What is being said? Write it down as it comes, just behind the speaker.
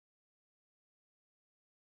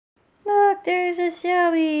Look, there's a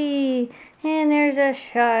Shelby, and there's a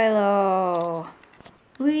Shiloh.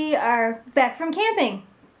 We are back from camping,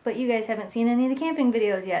 but you guys haven't seen any of the camping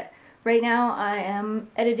videos yet. Right now I am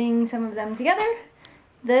editing some of them together.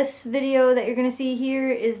 This video that you're going to see here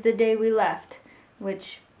is the day we left,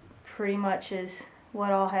 which pretty much is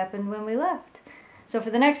what all happened when we left. So for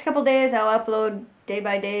the next couple days I'll upload day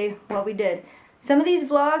by day what we did. Some of these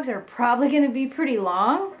vlogs are probably going to be pretty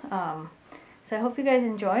long, so I hope you guys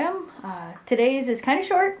enjoy them. Today's is kind of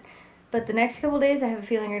short, but the next couple days I have a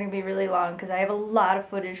feeling are going to be really long because I have a lot of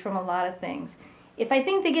footage from a lot of things. If I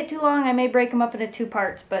think they get too long, I may break them up into 2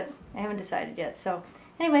 parts, but I haven't decided yet. So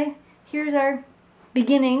anyway, here's our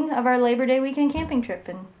beginning of our Labor Day weekend camping trip,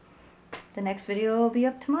 and the next video will be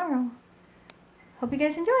up tomorrow. Hope you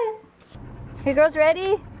guys enjoy it. Here girls,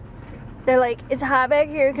 ready? They're like, it's hot back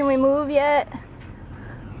here, can we move yet?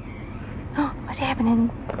 Oh, what's happening?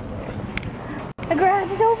 The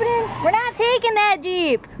garage is opening. We're not taking that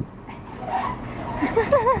Jeep.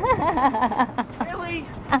 Really?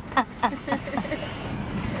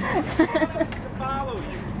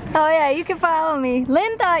 Oh yeah, you can follow me.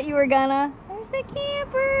 Lynn thought you were gonna. There's the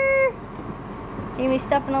camper. Jamie's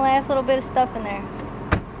stuffing the last little bit of stuff in there.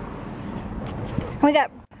 We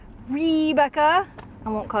got Rebecca. I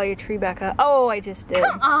won't call you Trebecca. Oh, I just did.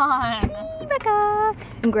 Come on. Rebecca.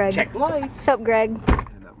 And Greg. Check the lights. What's up, Greg?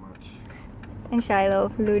 Not much. And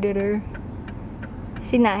Shiloh. Look at her.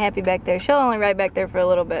 She's not happy back there. She'll only ride back there for a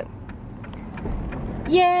little bit.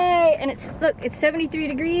 Yay! And it's, look, it's 73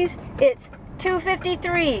 degrees. It's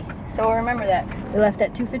 2:53. So we'll remember that. We left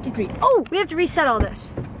at 2:53. Oh, we have to reset all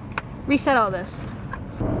this. Reset all this.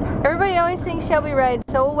 Everybody always thinks Shelby rides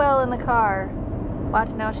so well in the car. Watch,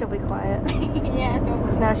 now she'll be quiet. Yeah,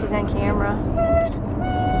 totally. Now she's on camera.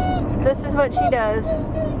 This is what she does.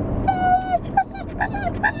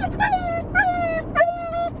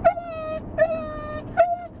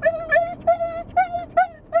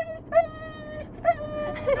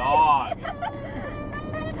 Dog.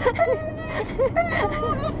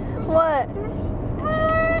 What?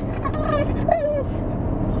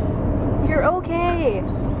 You're okay.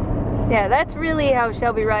 Yeah, that's really how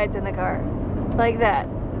Shelby rides in the car. Like that.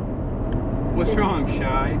 What's wrong,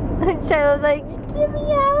 Shy? Shiloh's like, get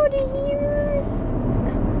me out of here.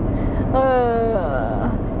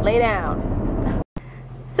 Lay down.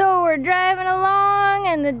 So we're driving along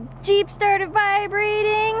and the Jeep started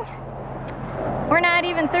vibrating. We're not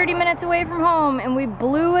even 30 minutes away from home and we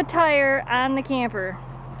blew a tire on the camper.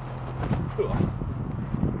 Cool.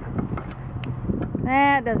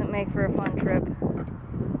 That doesn't make for a fun trip.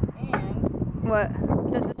 And What?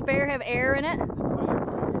 Does the spare have air in it?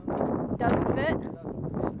 Doesn't fit?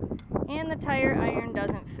 And the tire iron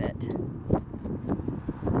doesn't fit.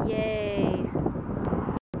 Yay.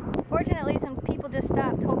 Fortunately, some people just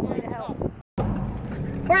stopped, hopefully to help.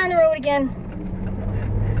 We're on the road again.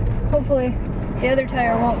 Hopefully the other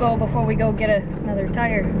tire won't go before we go get another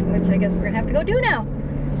tire, which I guess we're gonna have to go do now.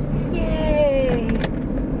 Yay!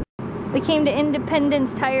 We came to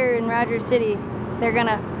Independence Tire in Rogers City.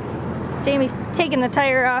 Jamie's taking the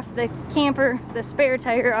tire off the camper, the spare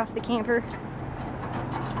tire off the camper.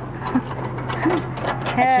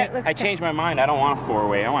 I changed my mind. I don't want a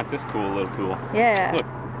 4-way. I want this cool little tool. Yeah. Look,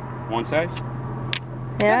 one size.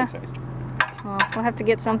 Yeah? Other size. Well, we'll have to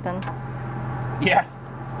get something. Yeah.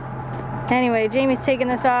 Anyway, Jamie's taking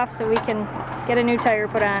this off so we can get a new tire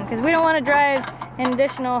put on, because we don't want to drive an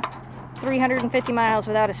additional 350 miles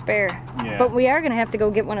without a spare. Yeah. But we are going to have to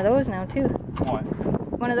go get one of those now, too. What?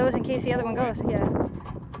 One of those in case the other one goes. Yeah.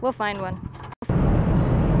 We'll find one.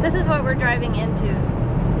 This is what we're driving into.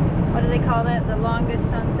 What do they call that? The longest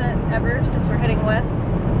sunset ever, since we're heading west.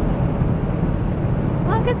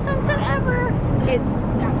 Longest sunset ever! It's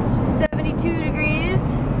 72 degrees.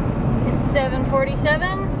 It's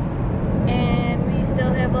 7:47. And we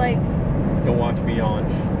still have like Don't watch me on.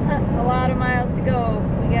 a lot of miles to go.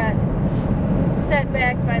 We got set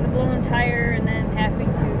back by the blown tire and then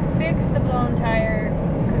having to fix the blown tire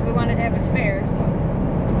because we wanted to have a spare. So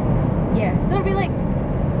yeah, so it'll be like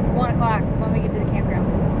 1 o'clock when we get to the campground.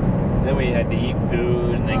 Then we had to eat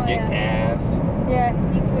food and then get gas. Yeah,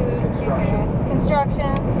 eat food, get gas.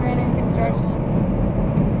 Construction, ran in construction.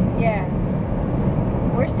 Yeah. So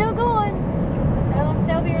we're still going. Shiloh and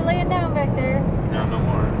Shelby are laying down back there. No, no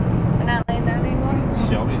more. They're not laying down anymore.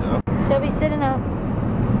 Shelby's up. Shelby's sitting up.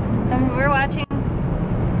 And we're watching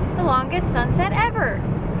the longest sunset ever.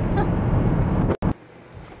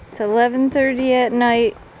 It's 11:30 at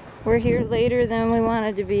night. We're here later than we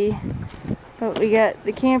wanted to be. But we got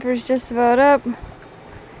the campers just about up.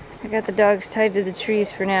 I got the dogs tied to the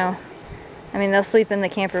trees for now. I mean, they'll sleep in the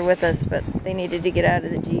camper with us, but they needed to get out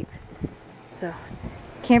of the Jeep. So,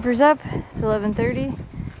 camper's up. It's 11:30.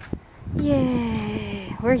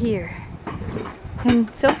 Yay! We're here.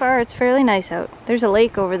 And so far, it's fairly nice out. There's a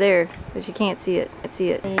lake over there, but you can't see it.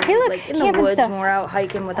 Hey, look, like in camping the woods stuff. when we're out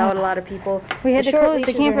hiking without a lot of people. We had to short close the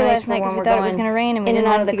leashes camper are nice last night for because when we we're thought it was going going to rain and we in didn't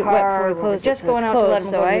and out want of it the to get wet car, before we or closed it. just So going it's out to let closed,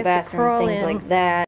 them so go to I the have to bathroom, crawl things in. like that.